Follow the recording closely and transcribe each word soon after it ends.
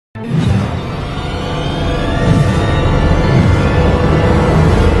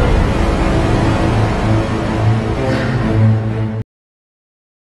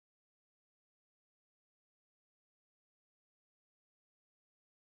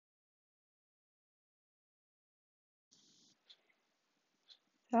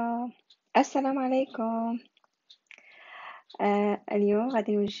السلام عليكم. اليوم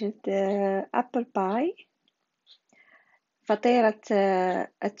غادي نوجد أبل باي، فطيرة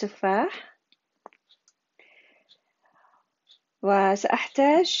التفاح.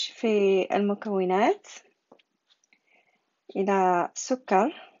 وسأحتاج في المكونات إلى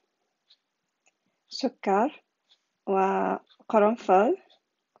سكر وقرنفل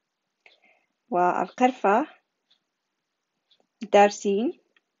والقرفة، دارسين،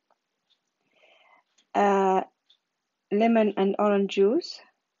 lemon and orange juice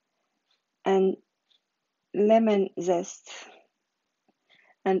and lemon zest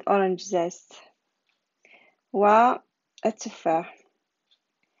and orange zest والتفاح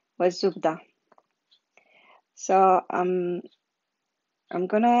والزبدة. So I'm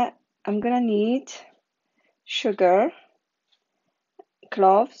gonna need sugar,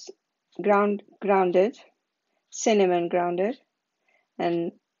 cloves grounded, cinnamon grounded,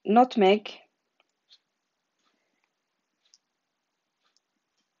 and nutmeg.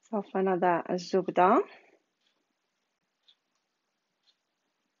 سوف نضع الزبدة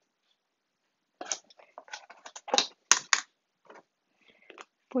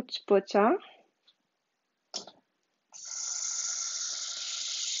put butter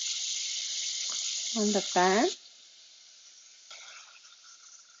on the pan.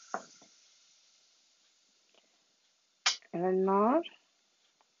 على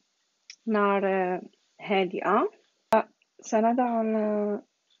نار هادئة. سنضع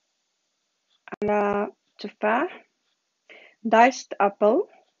على تفاح diced apple،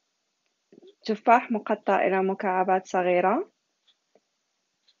 تفاح مقطع إلى مكعبات صغيرة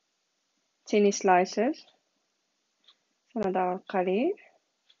tiny slices. سنضع القليل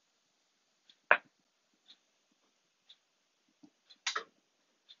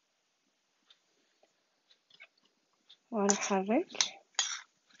ونحرك.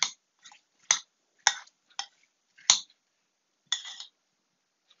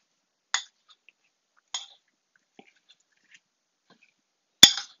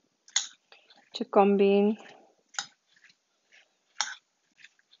 To combine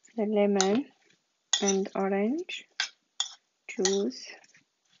the lemon and orange juice.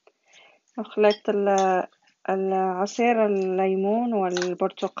 نخلط العصير الليمون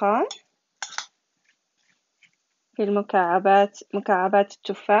والبرتقال في مكعبات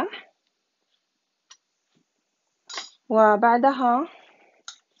التفاح. وبعدها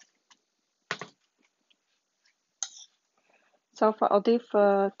سوف أضيف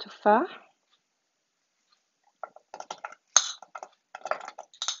تفاح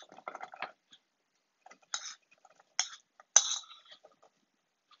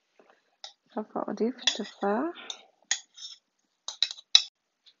أضيف التفاح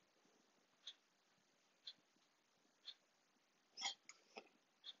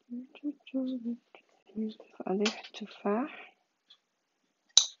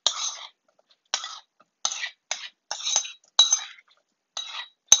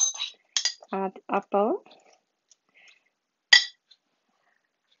add apple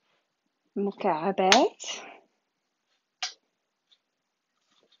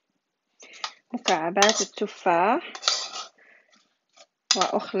مكعبات التفاح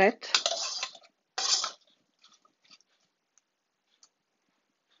وأخلط.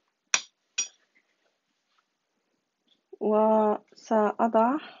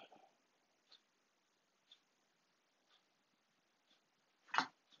 وسأضع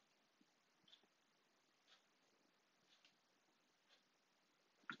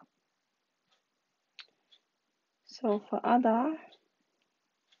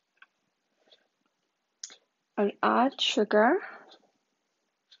I'll add sugar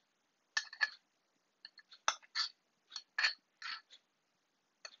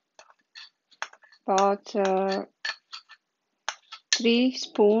about 3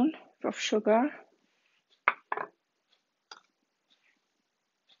 spoons of sugar.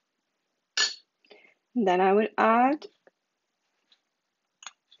 Then I will add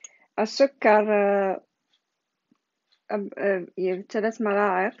السكر 3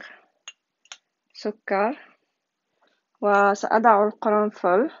 ملاعق سكر. وسأضع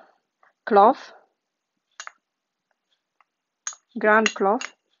القرنفل ground clove،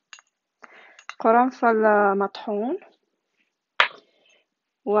 قرنفل مطحون،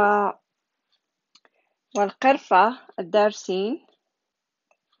 والقرفة الدارسين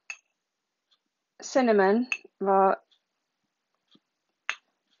cinnamon،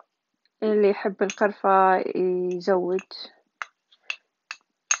 اللي يحب القرفة يزود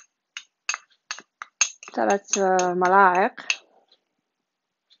 3 ملاعق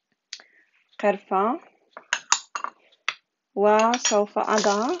قرفة. وسوف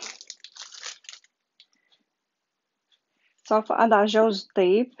أضع جوز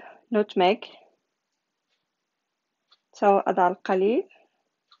الطيب نوتميج. سوف أضع القليل.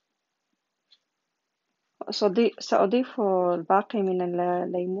 سأضيف الباقي من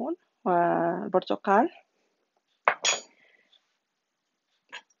الليمون والبرتقال،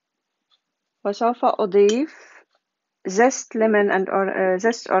 وسوف أضيف زست ليمون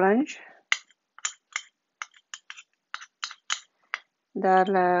زست أورنج، ده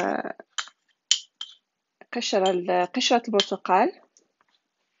قشرة البرتقال.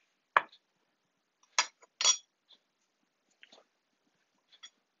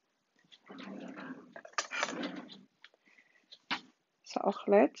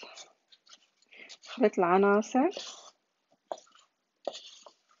 سأخلط العناصر.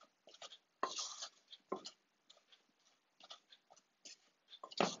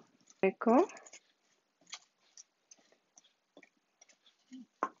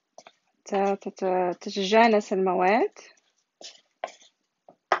 تتجانس المواد.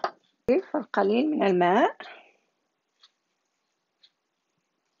 أضيف القليل من الماء.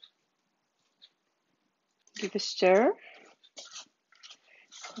 give a stir.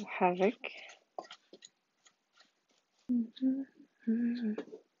 نحرك.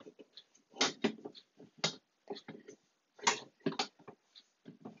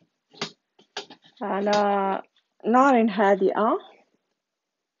 على نار هادئة.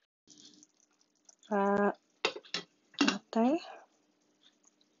 أغطيه.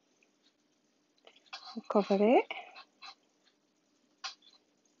 cover it.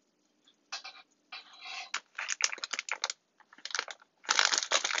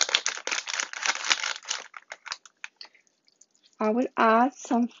 I will add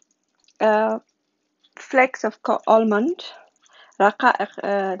some flakes of almond. رقائق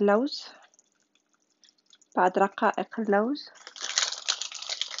اللوز. بعد رقائق اللوز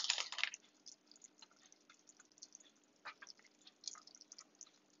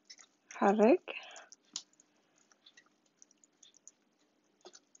حرك.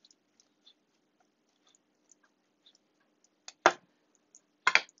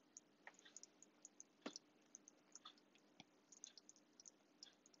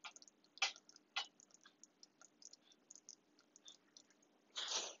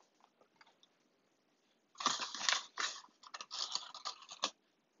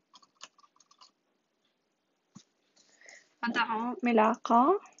 أضع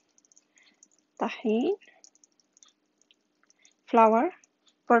ملعقة طحين flour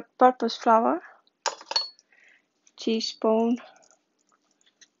purpose flour teaspoon.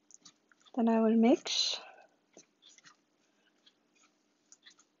 تناول mix.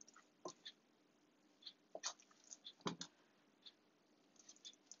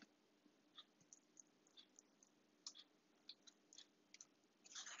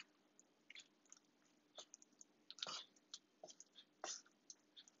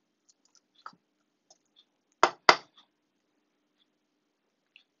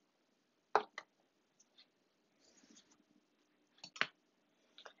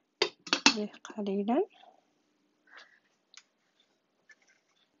 قليلا.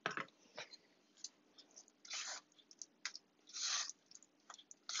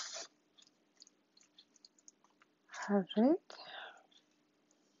 حرك.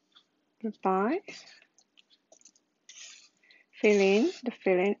 goodbye. The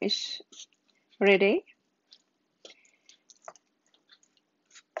filling is ready.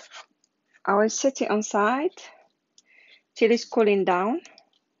 I will set it on side till it's cooling down.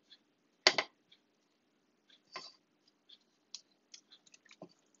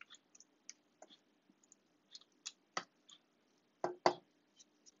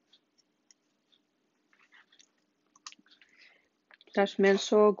 That smells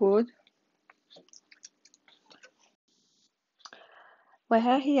so good.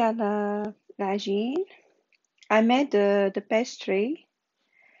 وها هي العجين. I made the pastry,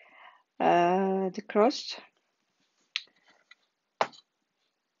 the crust.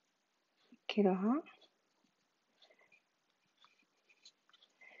 كلها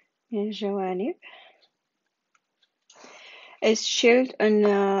من الجوانب. It's chilled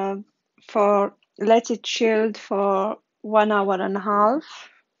and let it chilled for 1.5 hours.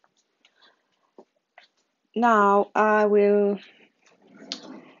 Now I will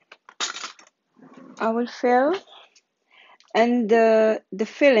fill, and the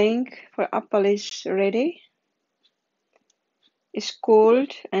filling for apple is ready. It's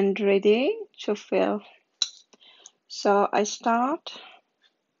cooled and ready to fill. So I start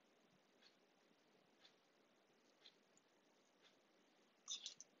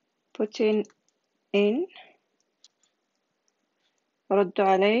putting in ردوا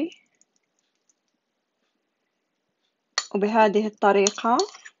علي. وبهذه الطريقة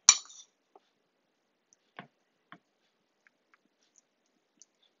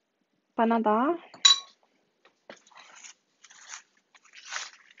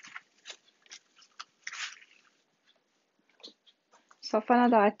سوف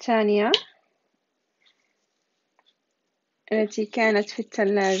نضع الثانية التي كانت في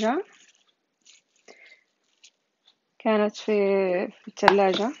الثلاجة. في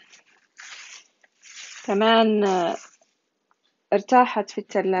الثلاجة كمان، ارتاحت في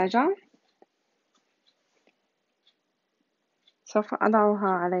الثلاجة. سوف أضعها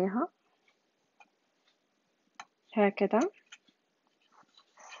عليها هكذا،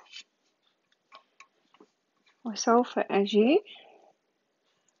 وسوف أجي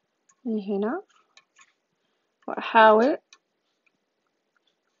من هنا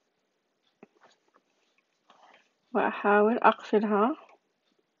وأحاول أقفلها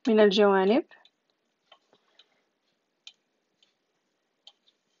من الجوانب.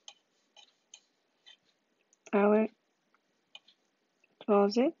 أحاول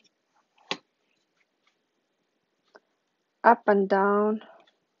close it up and down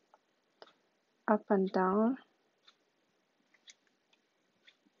up and down.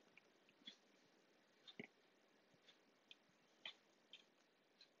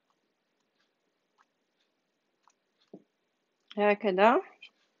 هكذا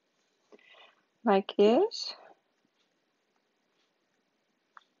like this.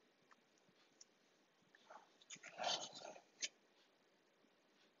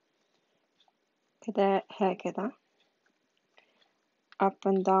 كذا هكذا up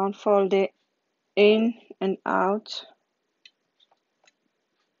and down, fold it in and out.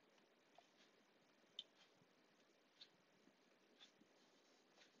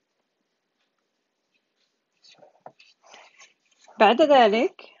 بعد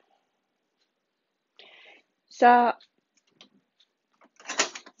ذلك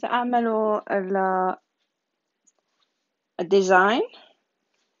سأعمل الديزاين.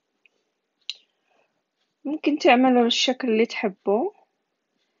 ممكن تعملوا الشكل اللي تحبوه.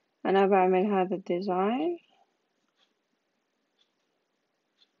 أنا بعمل هذا الديزاين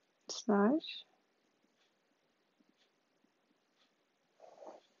سلاش.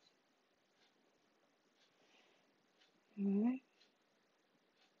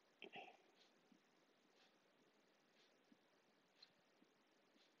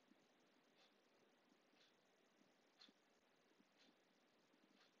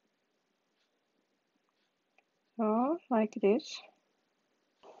 So like this.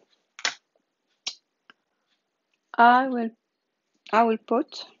 I will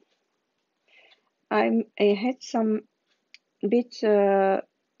put. I had some bit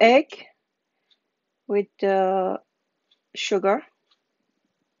egg with sugar.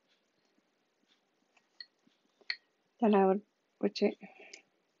 Then I will put it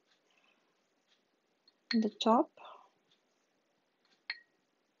on the top.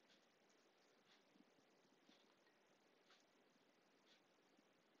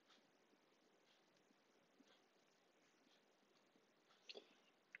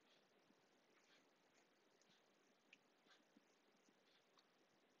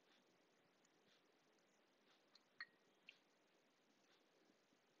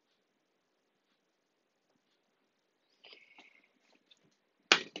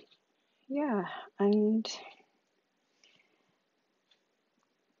 Yeah, and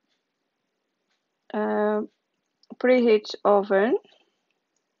preheat oven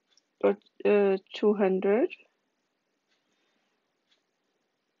at 200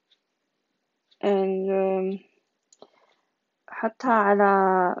 and حطها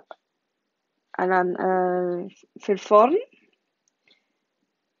على في الفرن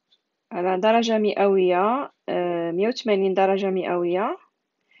على درجة مئوية، 180 درجة مئوية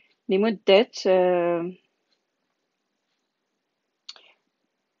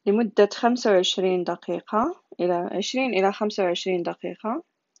لمدة 25 دقيقة، إلى 20 إلى 25 دقيقة.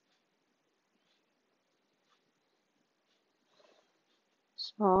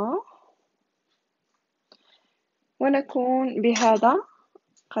 ونكون بهذا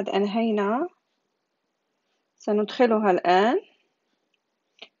قد أنهينا. سندخلها الآن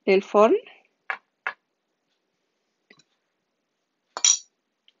للفرن.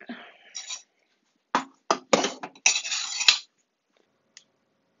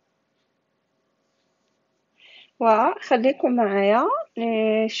 وخليكم معايا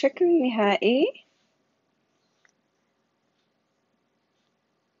للشكل النهائي.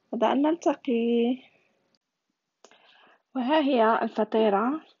 بدأنا نلتقي. وها هي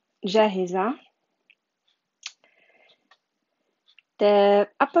الفطيرة جاهزة. The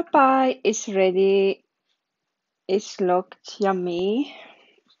apple pie is ready. It looked yummy.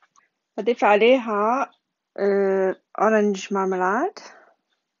 أضيف عليها أورنج مارميلاد.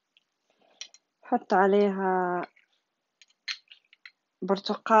 حط عليها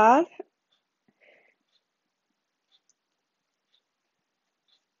برتقال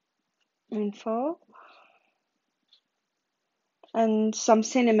من فوق and some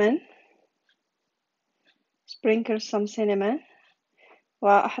cinnamon. Sprinkle some cinnamon.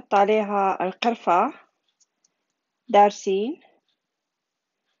 وأحط عليها القرفة دارسين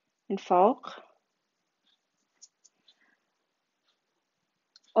من فوق.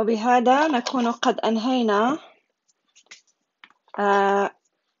 وبهذا نكون قد أنهينا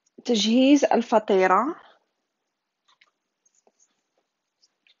تجهيز الفطيرة.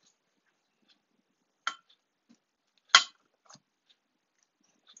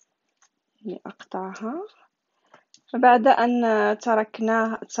 أقطعها. بعد أن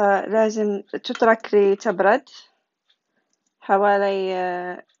تركناها لازم تترك لتبرد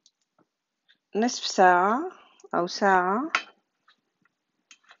حوالي نصف ساعة أو ساعة.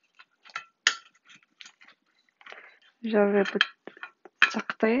 جرب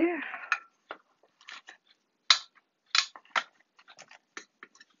التقطيع.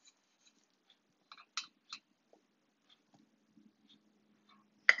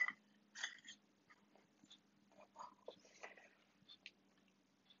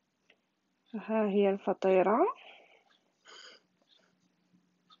 ها هي الفطيرة.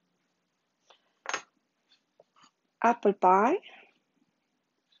 apple pie.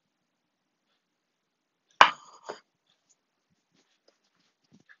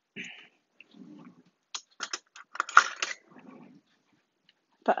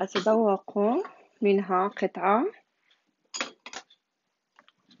 فأتذوق منها قطعة.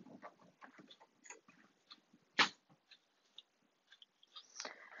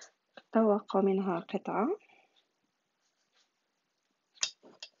 أتذوق منها قطعة.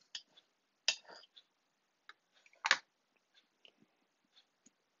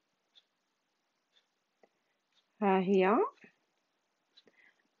 ها هي.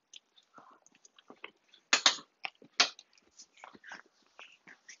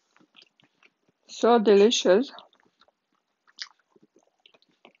 So delicious.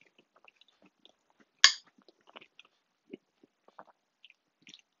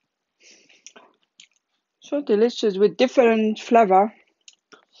 So delicious with different flavor.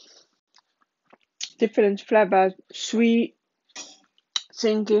 Sweet,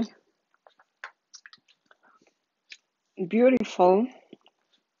 thingy, beautiful.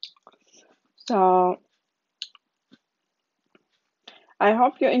 So I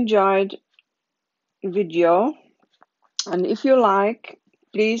hope you enjoyed the video, and if you like,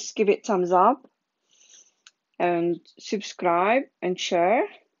 please give it thumbs up and subscribe and share.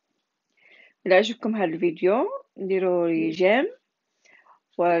 إذا عجبكم هذا الفيديو ديروا لي جيم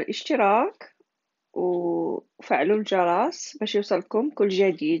والاشتراك وفعلوا الجرس باش يوصلكم كل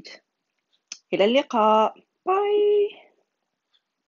جديد. إلى اللقاء. باي.